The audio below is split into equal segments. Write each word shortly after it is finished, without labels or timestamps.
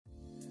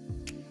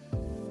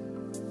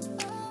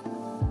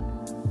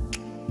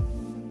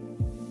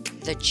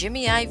The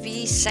Jimmy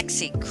IV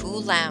Sexy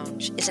Cool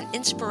Lounge is an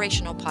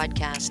inspirational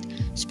podcast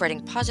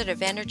spreading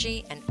positive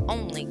energy and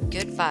only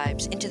good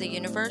vibes into the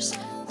universe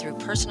through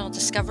personal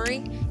discovery,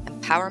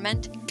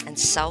 empowerment, and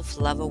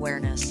self-love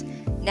awareness.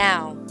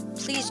 Now,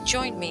 please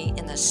join me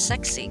in the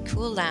Sexy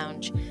Cool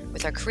Lounge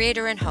with our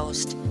creator and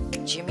host,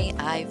 Jimmy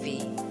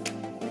IV.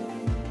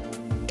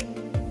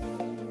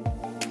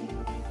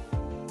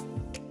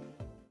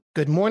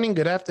 Good morning,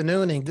 good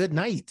afternoon, and good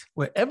night,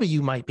 wherever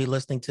you might be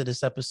listening to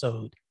this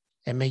episode.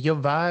 And may your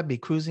vibe be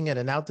cruising at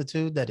an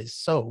altitude that is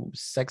so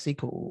sexy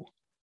cool.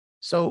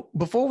 So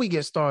before we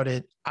get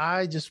started,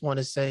 I just want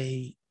to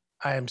say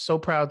I am so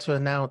proud to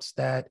announce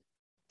that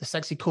the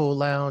Sexy Cool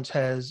Lounge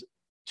has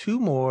 2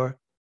 more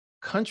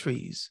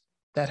countries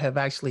that have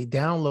actually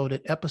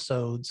downloaded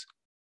episodes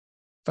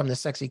from the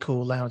Sexy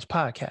Cool Lounge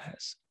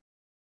podcast,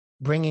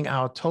 bringing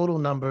our total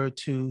number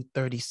to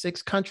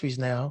 36 countries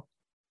now.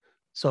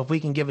 So if we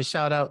can give a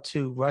shout out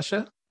to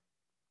Russia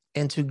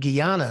and to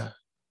Guyana,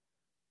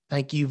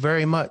 thank you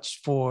very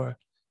much for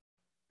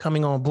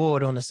coming on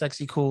board on the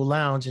Sexy Cool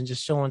Lounge and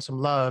just showing some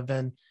love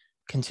and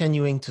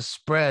continuing to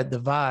spread the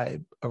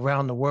vibe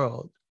around the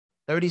world.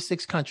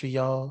 36 countries,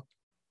 y'all.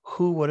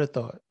 Who would have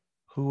thought?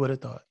 Who would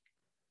have thought?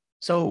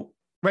 So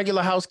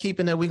regular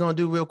housekeeping that we're going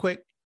to do real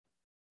quick.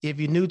 If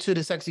you're new to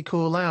the Sexy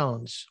Cool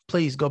Lounge,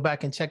 please go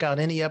back and check out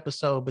any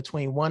episode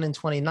between 1 and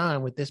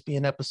 29, with this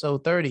being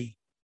episode 30.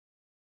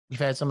 We've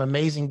had some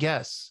amazing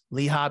guests: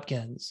 Lee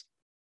Hopkins,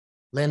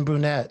 Lynn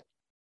Brunette,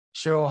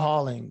 Cheryl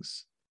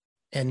Hollings,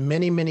 and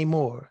many, many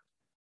more.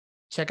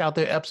 Check out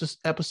their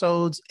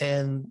episodes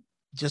and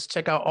just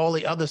check out all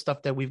the other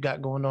stuff that we've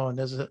got going on.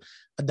 There's a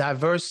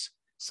diverse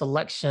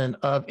selection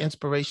of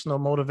inspirational,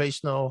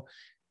 motivational,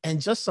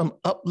 and just some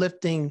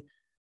uplifting,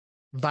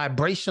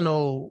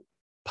 vibrational,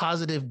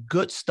 positive,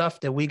 good stuff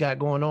that we got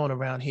going on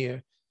around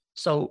here.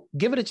 So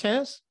give it a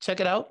chance. Check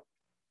it out.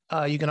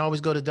 You can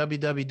always go to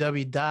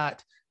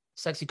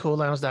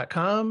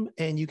www.sexycoollounge.com,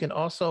 and you can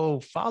also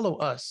follow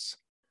us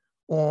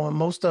on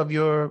most of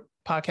your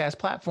podcast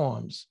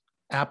platforms: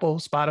 Apple,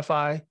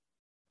 Spotify,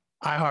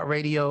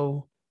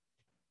 iHeartRadio,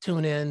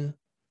 TuneIn,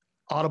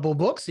 Audible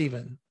Books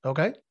even,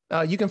 okay?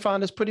 You can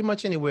find us pretty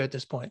much anywhere at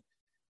this point.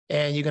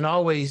 And you can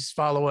always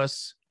follow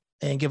us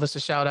and give us a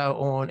shout out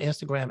on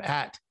Instagram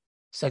at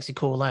Sexy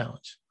Cool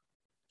Lounge.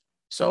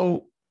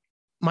 So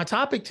my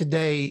topic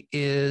today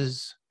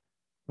is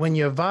when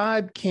your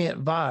vibe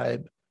can't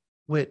vibe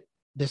with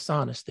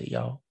dishonesty,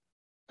 y'all,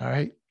 all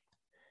right?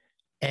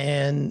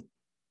 And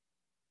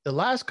the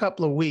last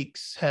couple of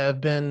weeks have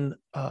been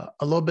a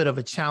little bit of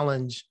a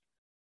challenge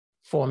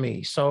for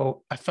me.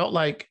 So I felt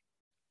like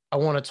I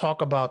want to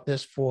talk about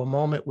this for a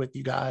moment with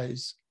you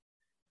guys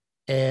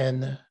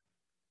and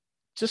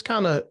just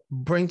kind of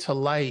bring to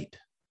light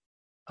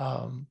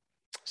some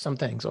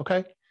things,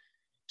 okay?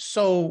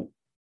 So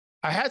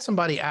I had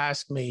somebody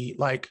ask me,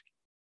 like,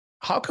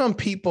 how come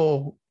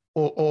people,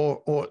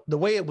 or the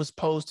way it was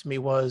posed to me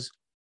was,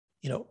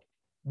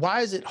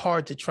 why is it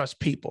hard to trust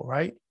people,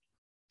 right?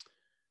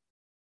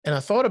 And I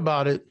thought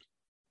about it,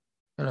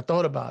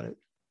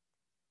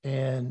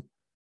 and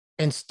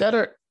instead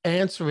of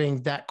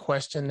answering that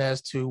question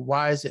as to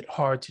why is it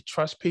hard to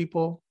trust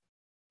people,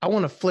 I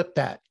want to flip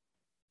that,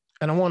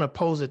 and I want to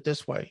pose it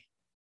this way.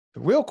 The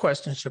real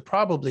question should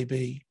probably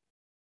be,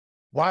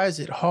 why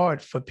is it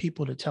hard for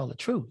people to tell the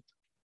truth,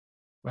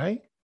 right?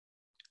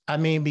 I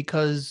mean,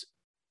 because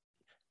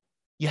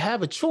you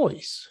have a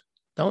choice,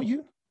 don't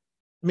you?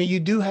 I mean, you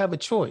do have a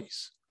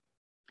choice.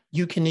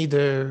 You can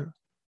either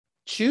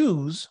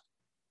choose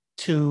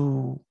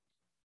to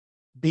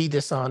be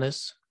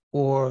dishonest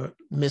or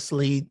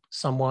mislead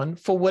someone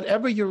for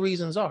whatever your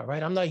reasons are,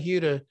 right? I'm not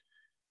here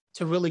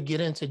to really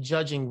get into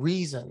judging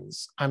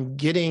reasons. I'm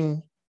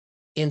getting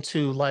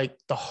into like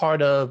the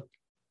heart of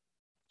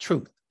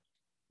truth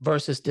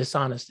versus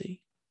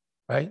dishonesty,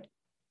 right?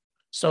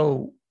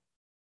 So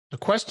the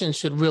question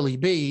should really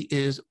be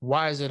is,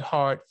 why is it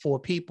hard for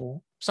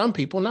people, some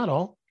people, not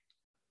all,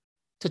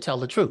 to tell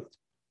the truth,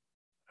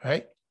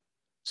 right?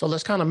 So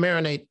let's kind of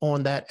marinate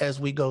on that as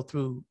we go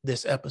through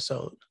this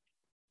episode.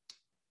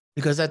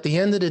 Because at the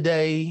end of the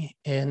day,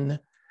 and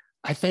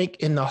I think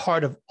in the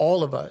heart of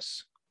all of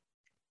us,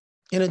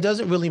 and it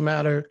doesn't really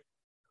matter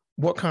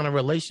what kind of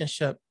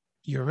relationship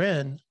you're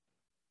in,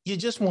 you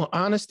just want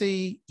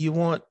honesty, you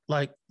want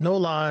like no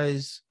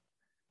lies.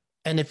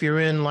 And if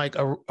you're in like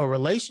a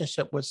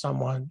relationship with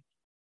someone,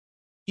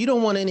 you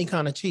don't want any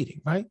kind of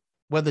cheating, right?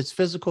 Whether it's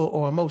physical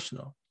or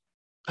emotional.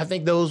 I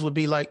think those would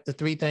be like the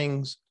 3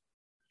 things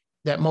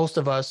that most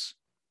of us,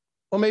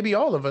 or maybe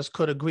all of us,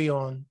 could agree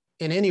on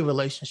in any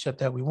relationship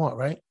that we want,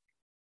 right?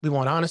 We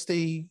want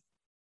honesty.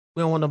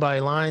 We don't want nobody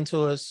lying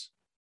to us.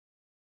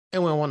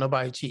 And we don't want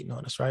nobody cheating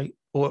on us, right?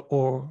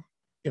 Or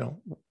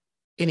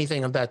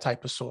anything of that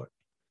type of sort.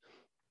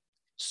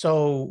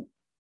 So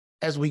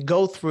as we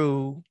go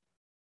through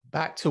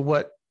back to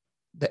what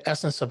the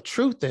essence of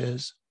truth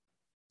is,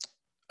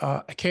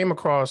 I came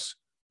across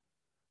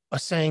a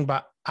saying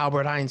by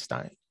Albert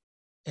Einstein.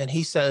 And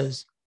he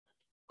says,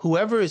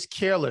 whoever is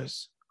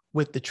careless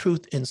with the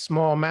truth in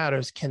small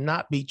matters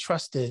cannot be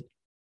trusted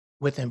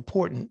with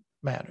important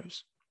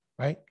matters,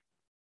 right?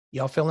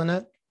 Y'all feeling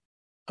that?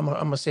 I'm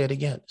going to say it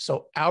again.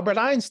 So Albert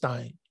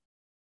Einstein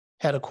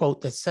had a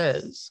quote that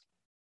says,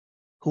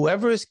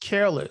 whoever is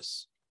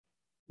careless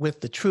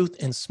with the truth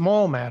in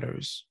small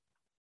matters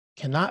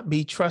cannot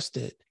be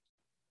trusted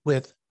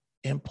with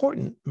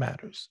important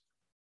matters.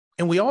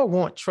 And we all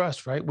want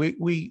trust, right?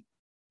 We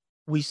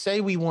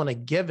say we want to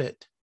give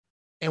it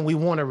and we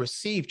want to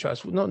receive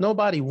trust.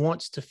 Nobody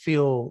wants to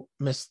feel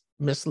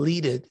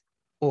misleaded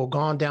or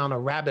gone down a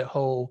rabbit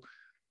hole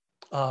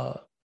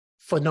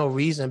for no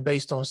reason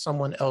based on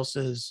someone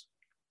else's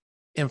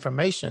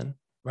information,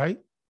 right?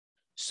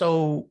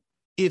 So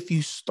if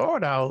you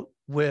start out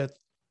with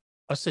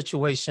a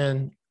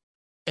situation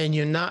and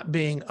you're not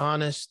being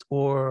honest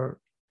or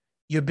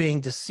you're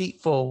being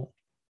deceitful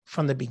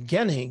from the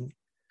beginning,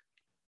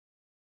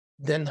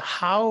 then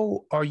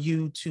how are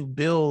you to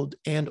build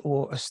and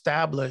or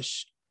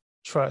establish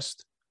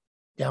trust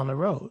down the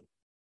road,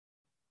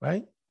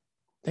 right?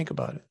 Think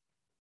about it.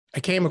 I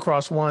came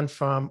across one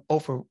from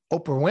Oprah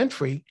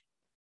Winfrey,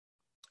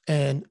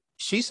 and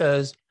she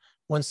says,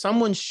 when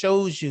someone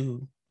shows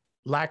you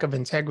lack of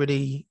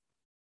integrity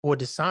or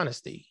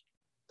dishonesty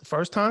the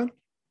first time,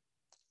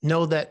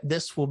 know that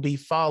this will be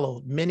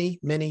followed many,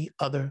 many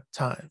other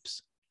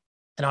times.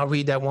 And I'll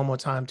read that one more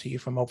time to you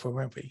from Oprah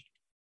Winfrey.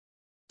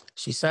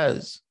 She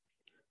says,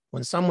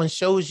 when someone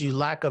shows you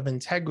lack of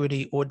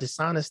integrity or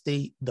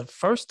dishonesty the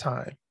first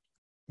time,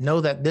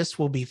 know that this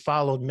will be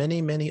followed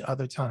many, many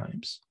other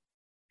times.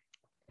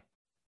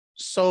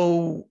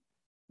 So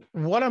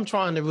what I'm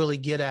trying to really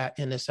get at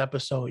in this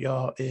episode,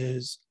 y'all,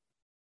 is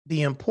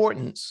the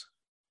importance,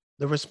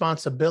 the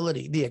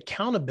responsibility, the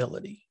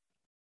accountability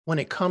when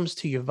it comes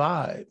to your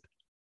vibe,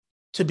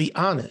 to be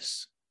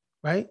honest,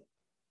 right?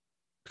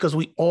 Because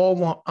we all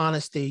want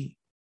honesty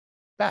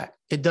back.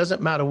 It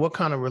doesn't matter what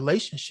kind of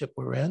relationship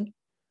we're in.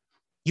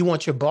 You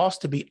want your boss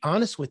to be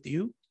honest with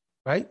you,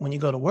 right? When you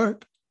go to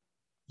work,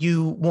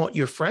 you want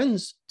your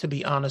friends to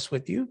be honest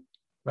with you,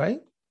 right?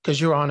 Because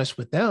you're honest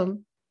with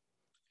them.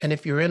 And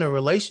if you're in a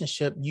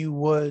relationship, you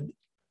would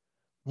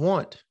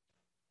want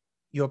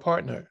your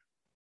partner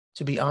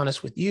to be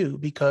honest with you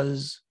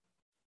because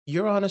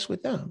you're honest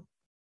with them.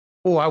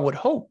 Or I would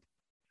hope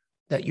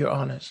that you're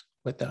honest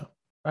with them,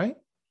 right?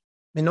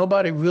 I mean,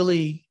 nobody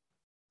really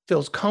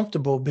feels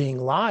comfortable being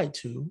lied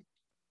to.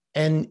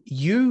 And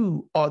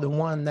you are the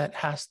one that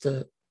has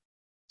to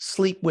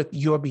sleep with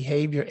your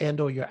behavior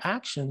and or your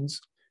actions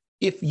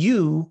if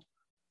you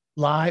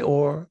lie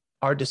or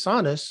are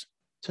dishonest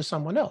to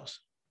someone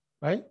else,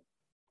 right?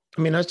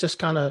 I mean, that's just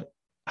kind of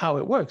how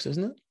it works,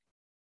 isn't it?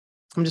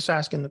 I'm just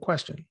asking the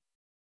question.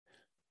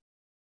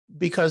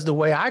 Because the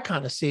way I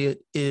kind of see it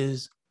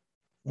is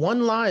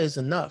one lie is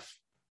enough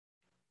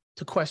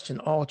to question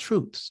all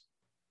truths,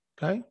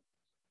 okay?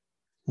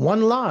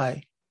 One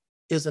lie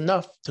is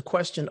enough to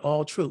question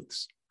all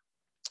truths.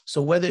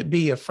 So whether it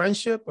be a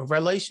friendship, a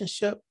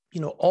relationship,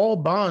 all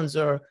bonds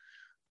are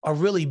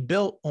really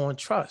built on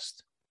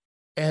trust.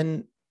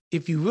 And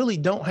if you really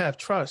don't have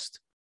trust,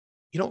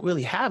 you don't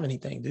really have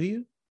anything, do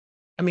you?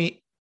 I mean,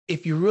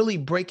 if you really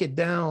break it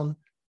down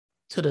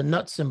to the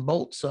nuts and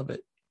bolts of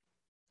it,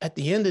 at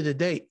the end of the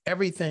day,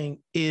 everything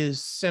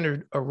is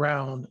centered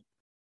around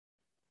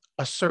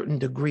a certain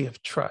degree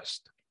of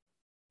trust.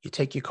 You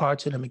take your car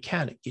to the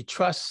mechanic, you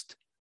trust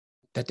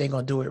that they're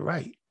going to do it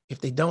right.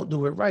 If they don't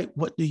do it right,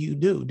 what do?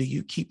 Do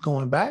you keep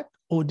going back?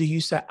 Or do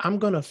you say, I'm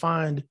going to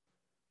find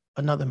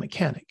another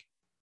mechanic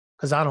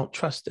because I don't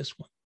trust this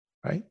one,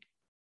 right?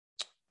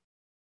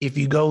 If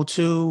you go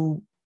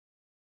to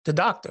the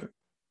doctor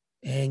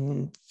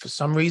and for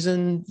some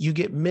reason you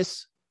get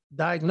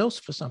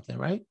misdiagnosed for something,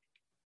 right?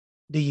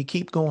 Do you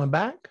keep going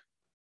back?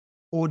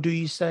 Or do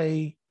you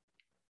say,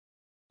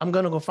 I'm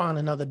going to go find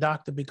another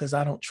doctor because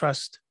I don't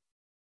trust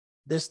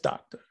this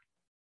doctor,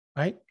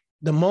 right?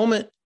 The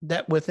moment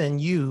that within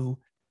you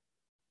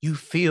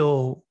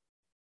feel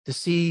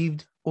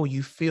deceived or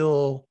you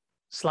feel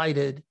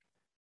slighted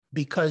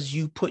because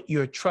you put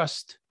your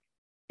trust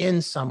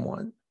in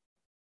someone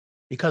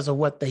because of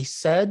what they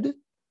said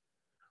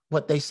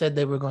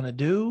they were going to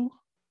do.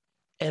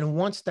 And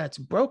once that's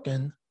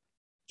broken,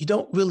 you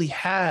don't really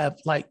have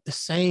like the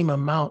same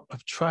amount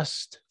of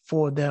trust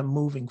for them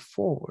moving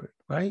forward,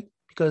 right?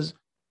 Because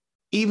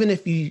even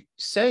if you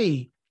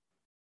say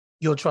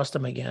you'll trust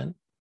them again,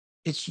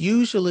 it's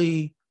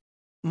usually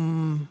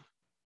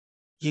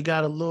you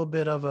got a little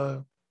bit of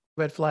a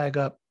red flag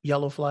up,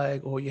 yellow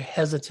flag, or you're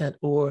hesitant,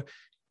 or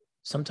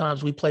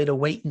sometimes we play the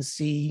wait and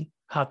see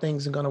how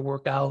things are going to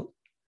work out.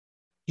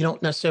 You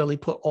don't necessarily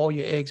put all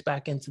your eggs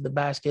back into the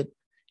basket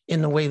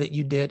in the way that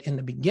you did in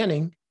the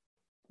beginning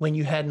when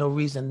you had no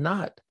reason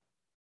not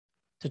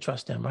to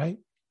trust them, right?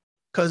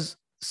 Because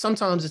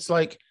sometimes it's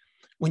like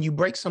when you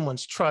break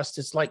someone's trust,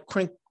 it's like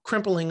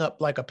crimpling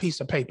up like a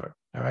piece of paper,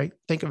 all right?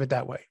 Think of it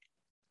that way.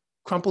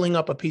 Crumpling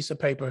up a piece of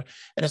paper.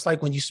 And it's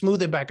like when you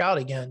smooth it back out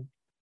again,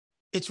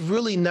 it's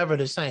really never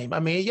the same.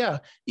 I mean, yeah,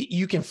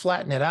 you can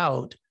flatten it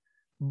out,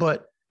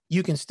 but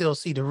you can still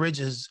see the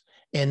ridges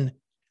and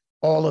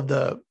all of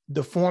the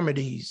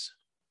deformities.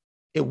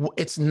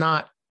 It's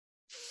not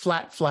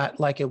flat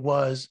like it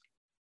was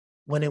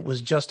when it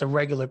was just a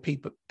regular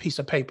piece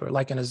of paper,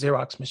 like in a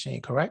Xerox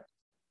machine, correct?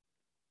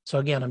 So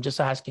again, I'm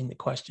just asking the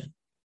question.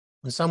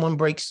 When someone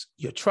breaks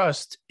your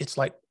trust, it's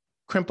like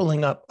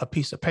crimpling up a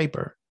piece of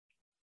paper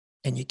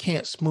and you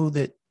can't smooth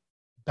it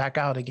back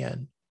out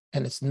again.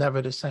 And it's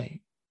never the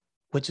same,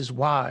 which is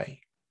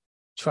why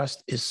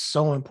trust is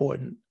so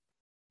important.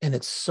 And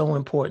it's so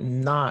important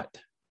not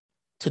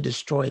to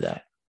destroy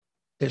that.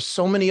 There's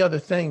so many other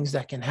things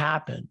that can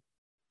happen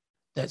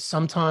that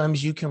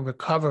sometimes you can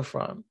recover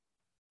from,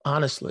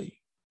 honestly,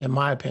 in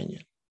my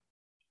opinion.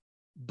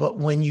 But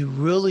when you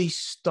really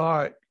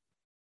start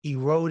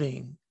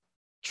eroding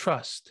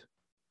trust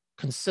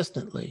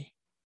consistently,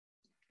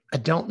 I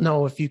don't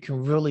know if you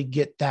can really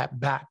get that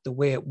back the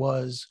way it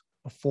was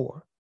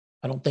before.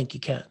 I don't think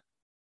you can,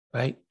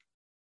 right?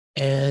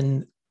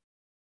 And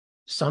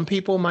some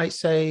people might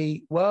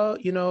say, well,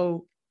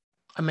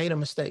 I made a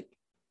mistake.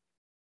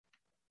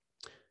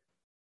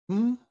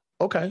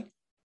 Okay.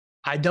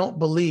 I don't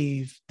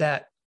believe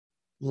that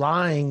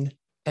lying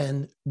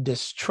and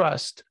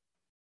distrust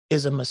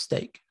is a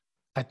mistake.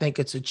 I think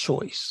it's a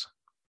choice,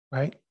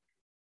 right?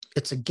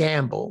 It's a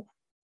gamble.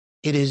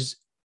 It is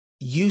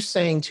you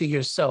saying to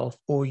yourself,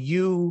 or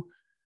you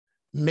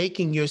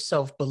making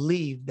yourself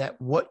believe that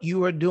what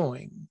you are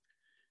doing,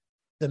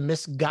 the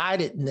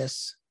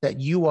misguidedness that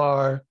you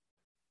are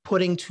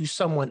putting to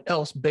someone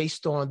else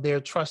based on their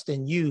trust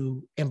in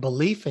you and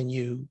belief in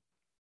you,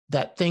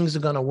 that things are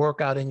going to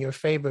work out in your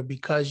favor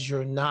because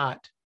you're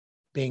not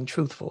being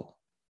truthful,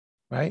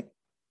 right?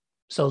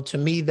 So to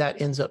me,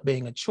 that ends up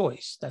being a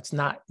choice. That's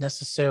not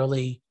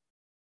necessarily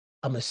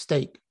a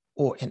mistake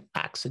or an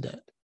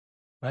accident,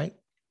 right?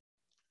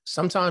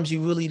 Sometimes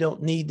you really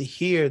don't need to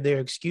hear their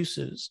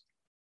excuses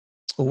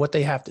or what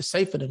they have to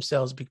say for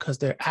themselves, because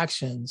their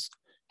actions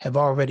have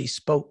already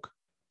spoke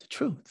the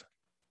truth,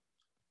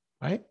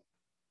 right?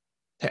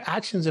 Their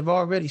actions have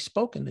already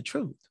spoken the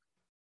truth.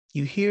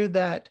 You hear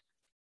that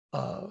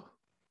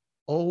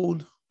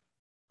old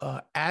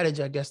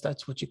adage, I guess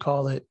that's what you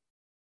call it.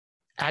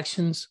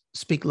 Actions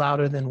speak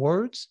louder than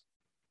words.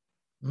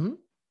 Mm-hmm.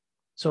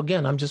 So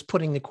again, I'm just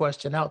putting the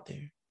question out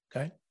there,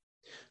 okay?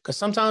 Because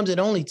sometimes it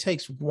only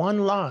takes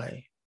one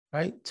lie,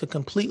 right, to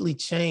completely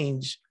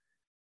change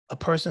a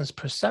person's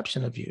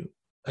perception of you.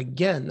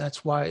 Again,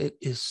 that's why it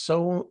is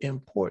so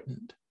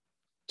important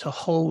to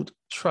hold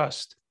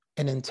trust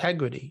and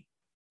integrity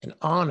and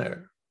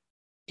honor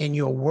in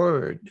your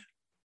word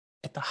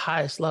at the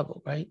highest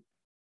level, right?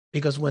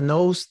 Because when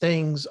those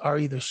things are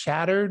either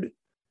shattered,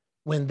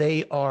 when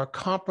they are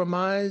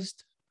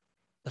compromised,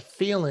 the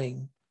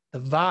feeling, the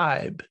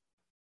vibe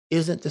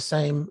isn't the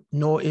same,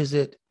 nor is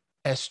it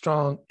as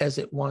strong as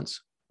it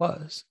once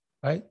was,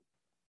 right?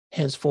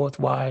 Henceforth,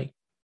 why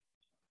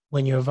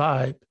when your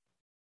vibe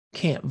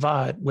can't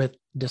vibe with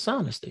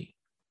dishonesty,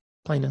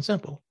 plain and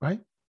simple,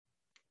 right?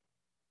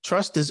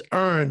 Trust is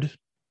earned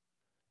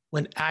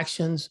when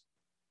actions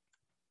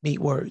meet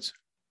words.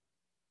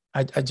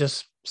 I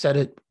just said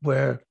it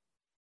where,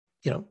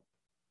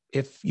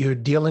 if you're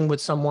dealing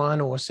with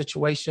someone or a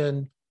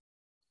situation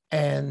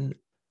and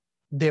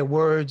their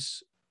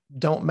words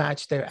don't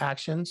match their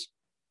actions,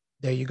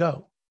 there you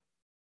go.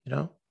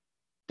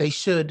 They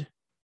should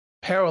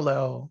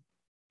parallel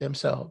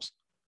themselves,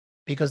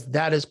 because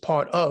that is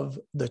part of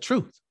the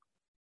truth,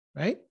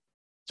 right?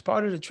 It's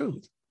part of the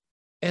truth.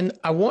 And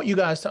I want you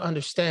guys to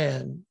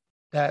understand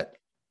that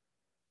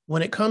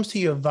when it comes to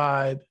your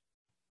vibe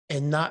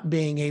and not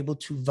being able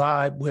to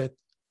vibe with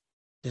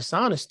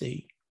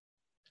dishonesty,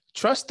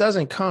 trust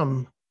doesn't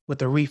come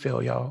with a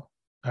refill, y'all,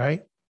 all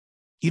right?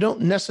 You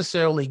don't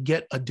necessarily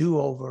get a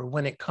do-over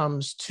when it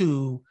comes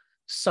to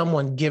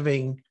someone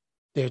giving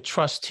their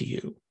trust to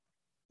you.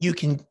 You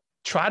can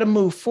try to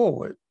move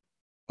forward,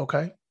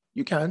 okay?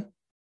 You can,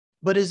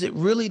 but is it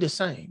really the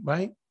same,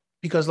 right?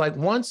 Because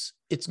once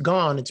it's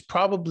gone, it's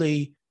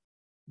probably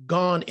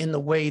gone in the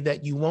way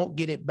that you won't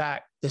get it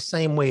back the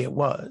same way it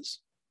was.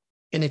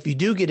 And if you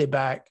do get it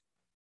back,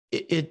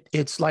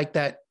 it's like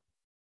that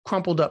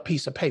crumpled up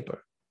piece of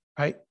paper,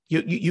 right?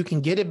 You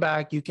can get it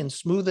back, you can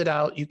smooth it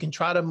out, you can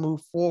try to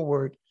move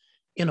forward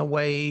in a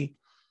way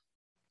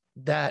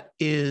that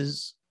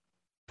is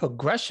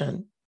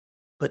progression,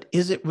 but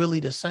is it really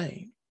the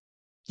same?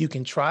 You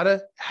can try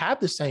to have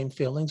the same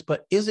feelings,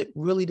 but is it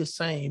really the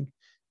same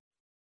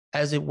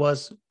as it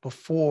was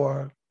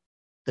before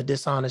the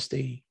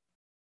dishonesty,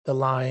 the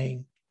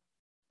lying,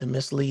 the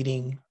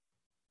misleading,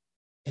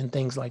 and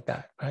things like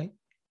that, right?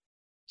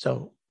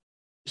 So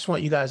just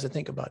want you guys to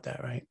think about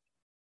that, right?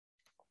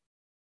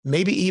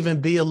 Maybe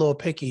even be a little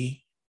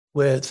picky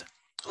with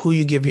who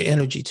you give your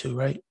energy to,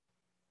 right?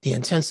 The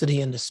intensity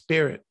and the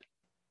spirit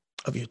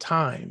of your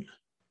time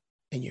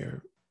and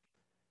your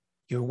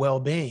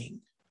well-being.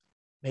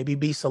 Maybe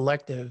be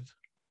selective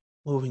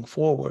moving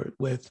forward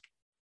with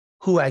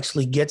who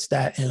actually gets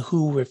that and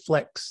who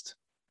reflects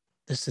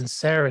the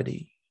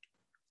sincerity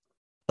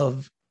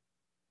of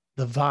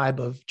the vibe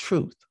of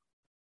truth.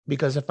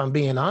 Because if I'm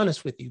being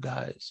honest with you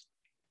guys,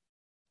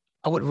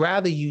 I would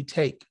rather you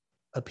take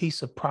a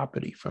piece of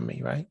property from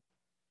me, right?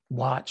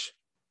 Watch,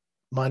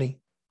 money,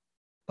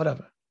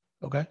 whatever.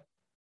 Okay.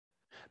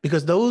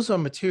 Because those are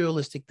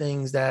materialistic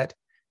things that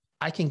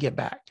I can get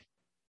back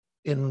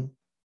in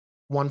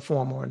one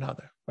form or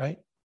another, right?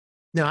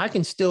 Now, I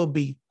can still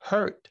be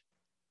hurt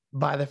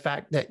by the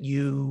fact that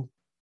you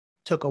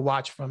took a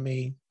watch from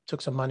me,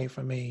 took some money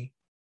from me,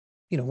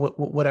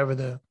 whatever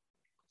the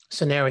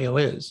scenario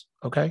is,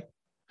 okay?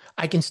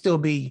 I can still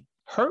be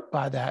hurt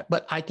by that,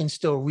 but I can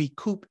still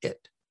recoup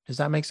it. Does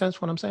that make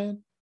sense what I'm saying?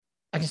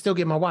 I can still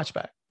get my watch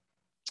back.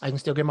 I can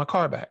still get my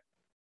car back.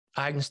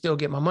 I can still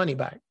get my money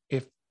back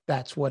if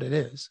that's what it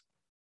is.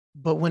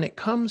 But when it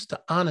comes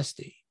to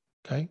honesty,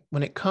 okay,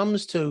 when it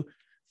comes to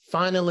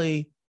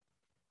finally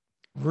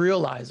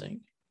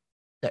realizing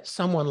that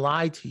someone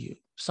lied to you,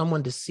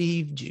 someone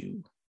deceived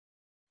you,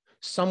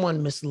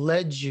 someone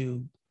misled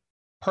you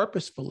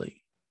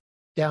purposefully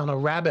down a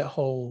rabbit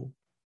hole,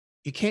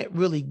 you can't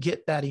really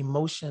get that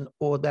emotion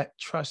or that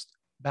trust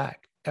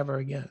back ever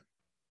again.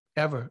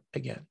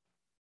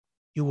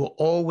 You will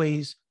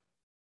always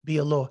be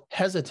a little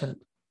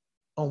hesitant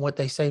on what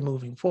they say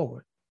moving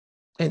forward.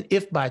 And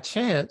if by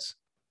chance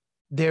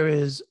there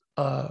is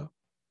a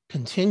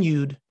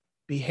continued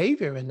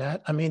behavior in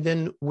that,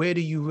 then where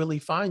do you really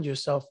find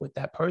yourself with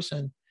that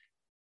person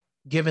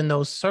given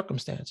those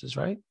circumstances,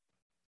 right?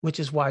 Which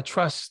is why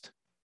trust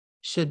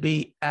should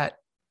be at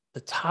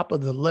the top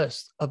of the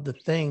list of the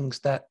things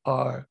that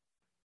are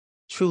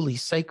truly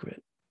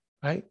sacred,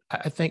 right?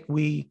 I think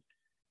we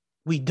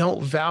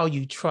don't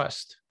value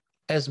trust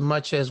as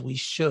much as we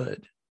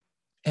should.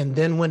 And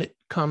then when it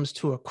comes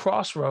to a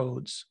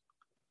crossroads,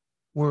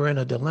 we're in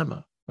a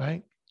dilemma,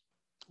 right?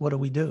 What do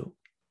we do?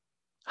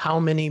 How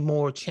many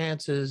more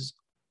chances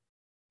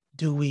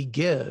do we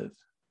give?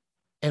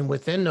 And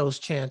within those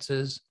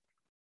chances,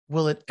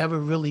 will it ever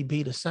really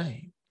be the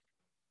same?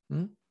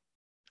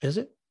 Is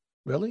it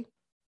really?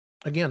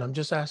 Again, I'm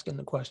just asking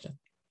the question.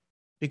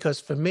 Because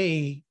for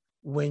me,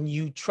 when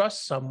you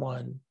trust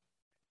someone,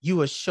 you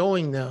are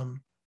showing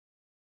them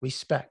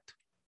respect.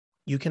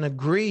 You can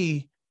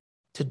agree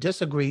to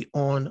disagree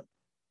on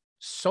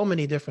so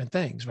many different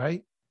things,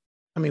 right?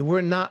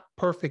 We're not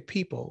perfect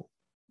people.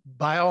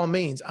 By all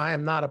means, I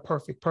am not a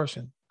perfect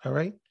person, all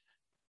right?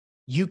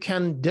 You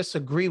can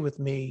disagree with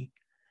me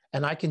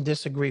and I can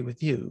disagree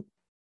with you,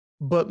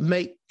 but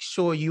make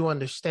sure you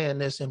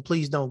understand this and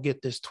please don't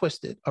get this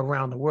twisted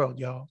around the world,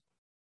 y'all.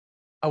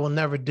 I will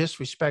never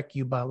disrespect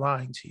you by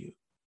lying to you,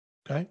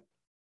 okay?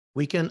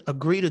 We can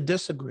agree to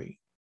disagree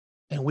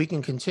and we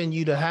can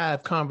continue to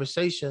have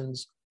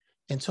conversations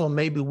until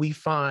maybe we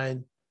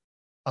find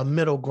a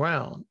middle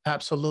ground.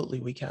 Absolutely,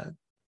 we can.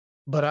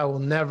 But I will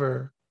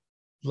never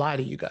lie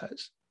to you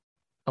guys.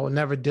 I will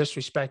never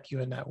disrespect you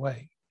in that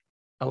way.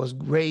 I was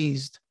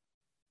raised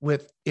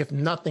with, if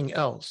nothing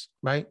else,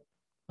 right?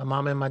 My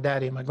mama and my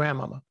daddy and my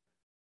grandmama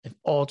have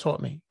all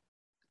taught me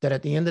that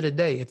at the end of the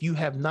day, if you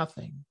have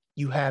nothing,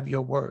 you have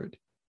your word.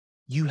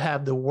 You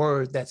have the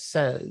word that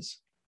says,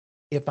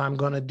 if I'm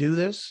going to do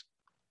this,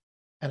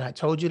 and I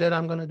told you that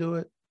I'm going to do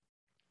it,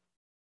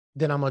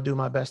 then I'm going to do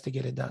my best to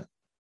get it done,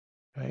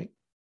 right?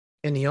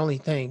 And the only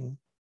thing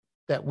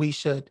that we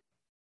should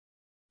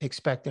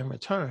expect in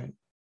return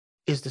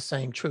is the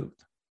same truth,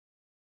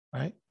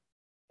 right?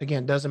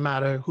 Again, doesn't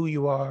matter who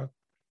you are,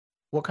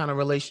 what kind of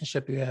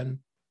relationship you're in,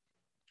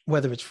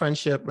 whether it's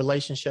friendship,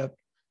 relationship,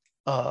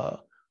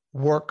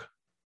 work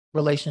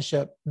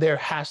relationship, there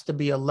has to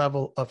be a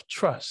level of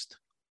trust.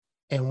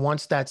 And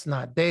once that's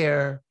not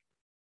there,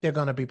 there are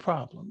going to be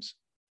problems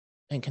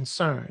and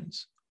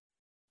concerns.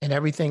 And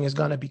everything is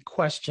going to be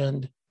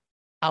questioned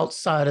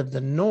outside of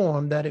the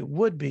norm that it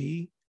would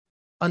be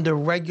under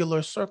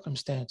regular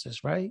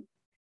circumstances, right?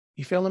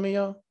 You feeling me,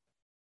 y'all?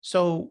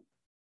 So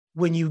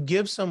when you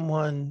give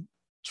someone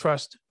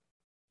trust,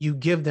 you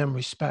give them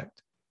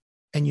respect,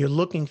 and you're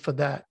looking for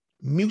that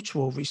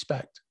mutual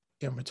respect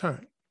in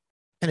return.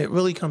 And it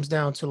really comes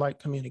down to like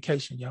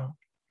communication, y'all.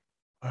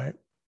 All right.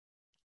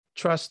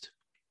 Trust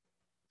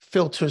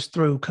filters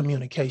through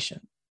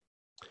communication.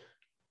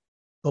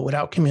 But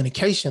without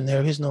communication,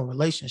 there is no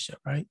relationship,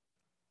 right?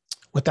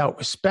 Without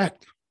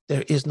respect,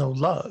 there is no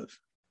love.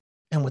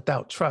 And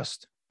without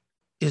trust,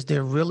 is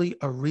there really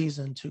a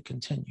reason to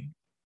continue?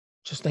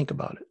 Just think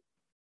about it.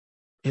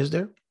 Is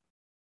there?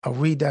 I'll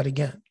read that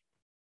again.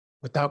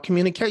 Without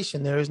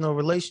communication, there is no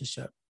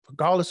relationship,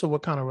 regardless of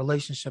what kind of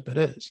relationship it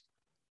is.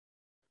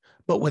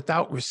 But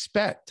without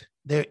respect,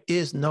 there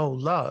is no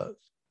love.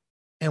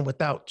 And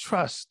without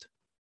trust,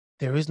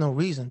 there is no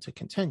reason to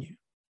continue.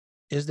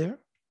 Is there?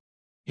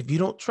 If you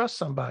don't trust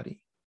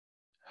somebody,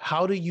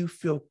 how do you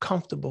feel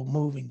comfortable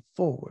moving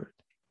forward?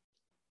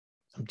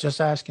 I'm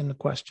just asking the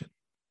question,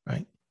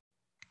 right?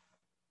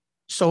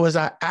 So as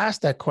I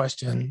ask that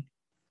question,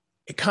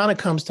 it kind of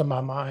comes to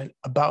my mind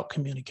about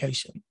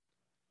communication.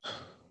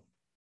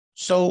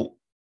 So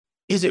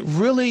is it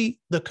really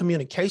the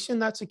communication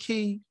that's a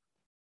key,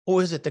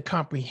 or is it the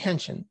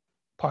comprehension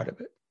part of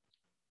it?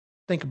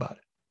 Think about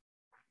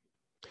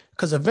it.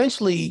 Because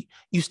eventually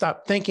you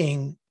stop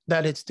thinking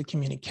that it's the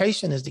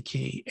communication is the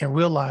key and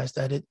realize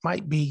that it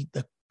might be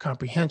the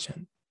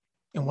comprehension.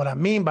 And what I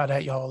mean by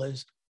that, y'all,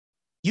 is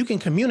you can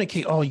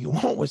communicate all you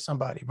want with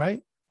somebody,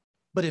 right?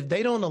 But if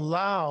they don't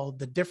allow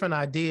the different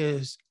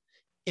ideas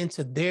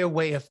into their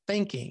way of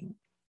thinking,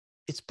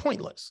 it's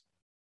pointless,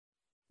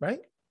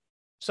 right?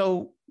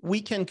 So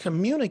we can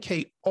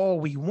communicate all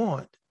we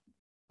want,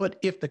 but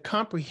if the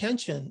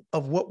comprehension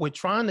of what we're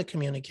trying to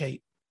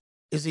communicate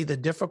is either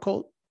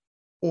difficult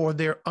or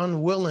they're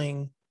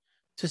unwilling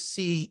to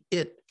see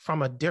it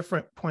from a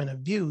different point of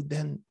view,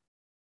 then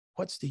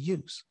what's the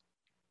use?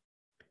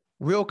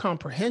 Real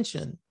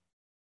comprehension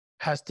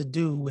has to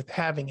do with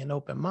having an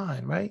open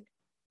mind, right?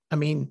 I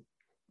mean,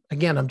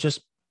 again, I'm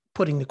just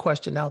putting the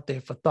question out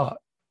there for thought.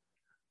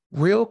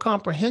 Real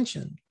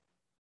comprehension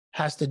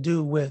has to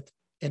do with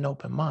an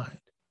open mind,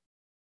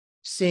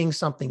 seeing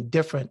something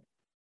different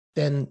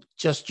than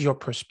just your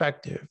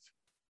perspective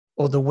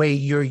or the way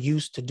you're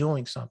used to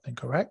doing something,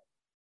 correct?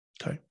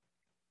 Okay.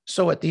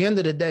 So at the end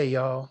of the day,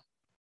 y'all,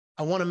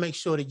 I want to make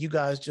sure that you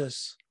guys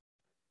just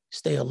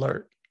stay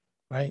alert,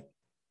 right?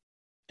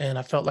 And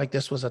I felt like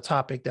this was a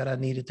topic that I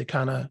needed to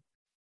kind of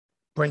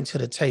bring to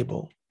the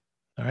table,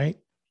 all right?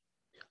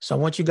 So I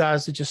want you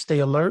guys to just stay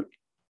alert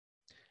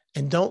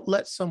and don't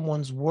let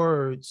someone's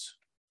words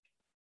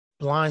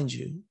blind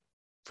you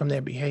from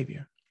their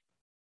behavior,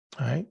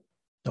 all right?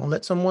 Don't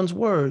let someone's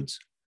words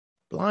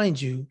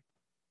blind you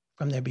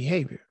from their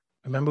behavior.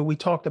 Remember, we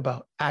talked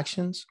about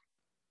actions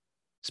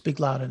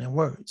speak louder than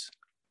words,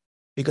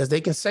 because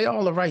they can say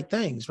all the right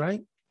things,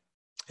 right?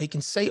 They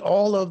can say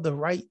all of the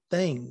right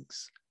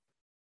things.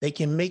 They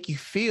can make you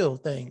feel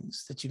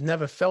things that you've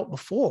never felt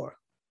before.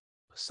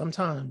 But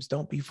sometimes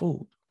don't be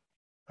fooled,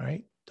 all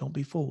right? Don't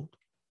be fooled.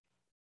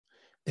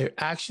 Their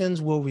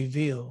actions will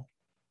reveal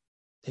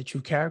their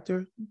true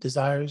character,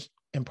 desires,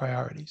 and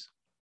priorities.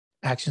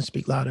 Actions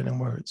speak louder than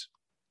words.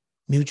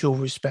 Mutual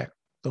respect.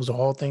 Those are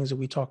all things that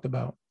we talked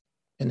about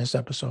in this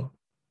episode.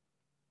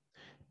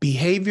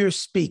 Behavior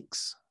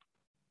speaks.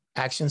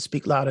 Actions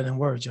speak louder than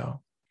words,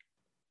 y'all.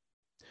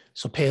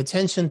 So pay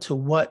attention to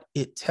what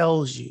it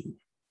tells you.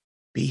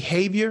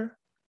 Behavior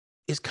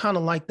is kind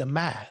of like the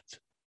math,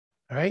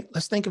 all right?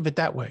 Let's think of it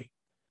that way.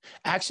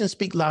 Actions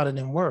speak louder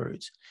than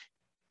words.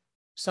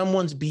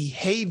 Someone's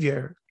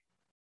behavior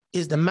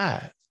is the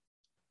math.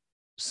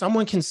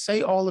 Someone can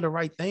say all of the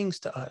right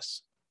things to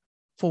us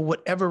for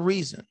whatever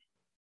reason,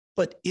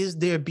 but is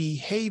their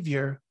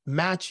behavior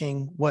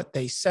matching what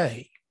they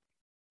say?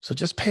 So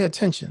just pay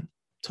attention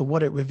to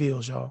what it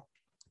reveals, y'all.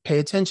 Pay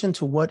attention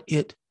to what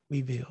it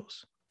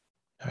reveals,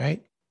 all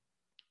right?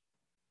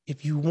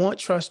 If you want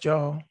trust,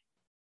 y'all,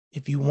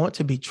 if you want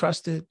to be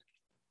trusted,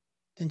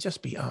 then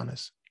just be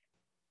honest,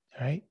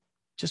 all right?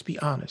 Just be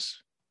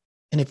honest.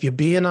 And if you're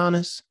being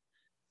honest,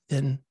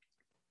 then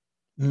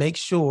make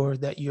sure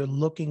that you're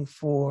looking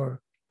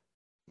for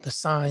the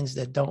signs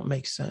that don't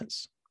make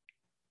sense.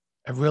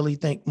 I really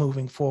think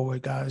moving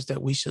forward, guys,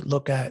 that we should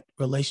look at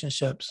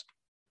relationships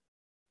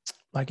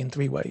like in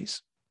 3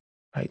 ways,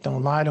 right?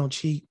 Don't lie, don't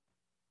cheat,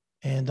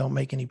 and don't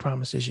make any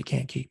promises you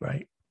can't keep,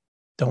 right?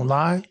 Don't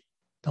lie,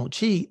 don't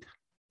cheat,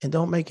 and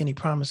don't make any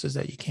promises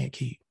that you can't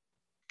keep.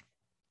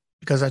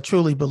 Because I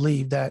truly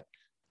believe that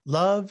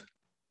love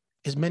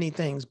is many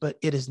things, but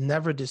it is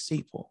never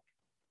deceitful,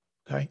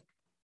 okay?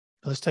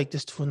 Let's take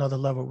this to another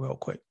level real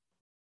quick.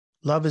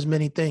 Love is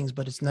many things,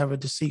 but it's never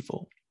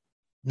deceitful.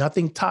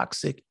 Nothing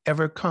toxic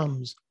ever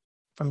comes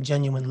from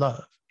genuine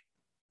love.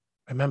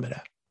 Remember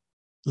that.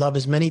 Love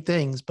is many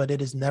things, but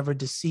it is never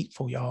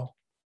deceitful, y'all.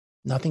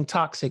 Nothing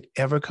toxic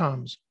ever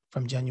comes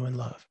from genuine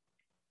love.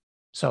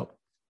 So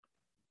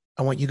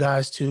I want you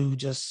guys to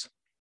just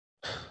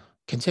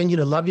continue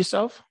to love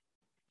yourself.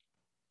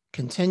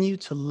 Continue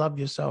to love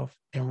yourself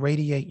and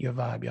radiate your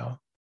vibe, y'all.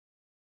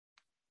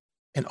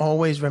 And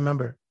always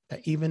remember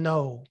that even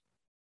though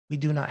we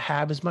do not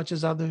have as much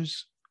as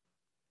others,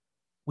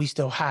 we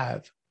still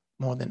have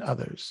more than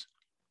others.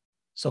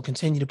 So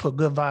continue to put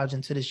good vibes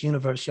into this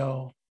universe,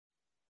 y'all,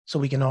 so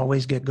we can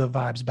always get good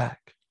vibes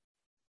back.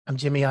 I'm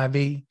Jimmy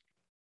IV.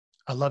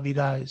 I love you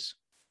guys.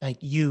 Thank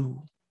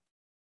you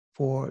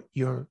for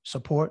your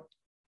support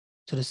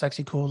to the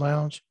Sexy Cool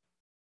Lounge,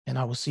 and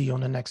I will see you on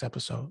the next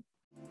episode.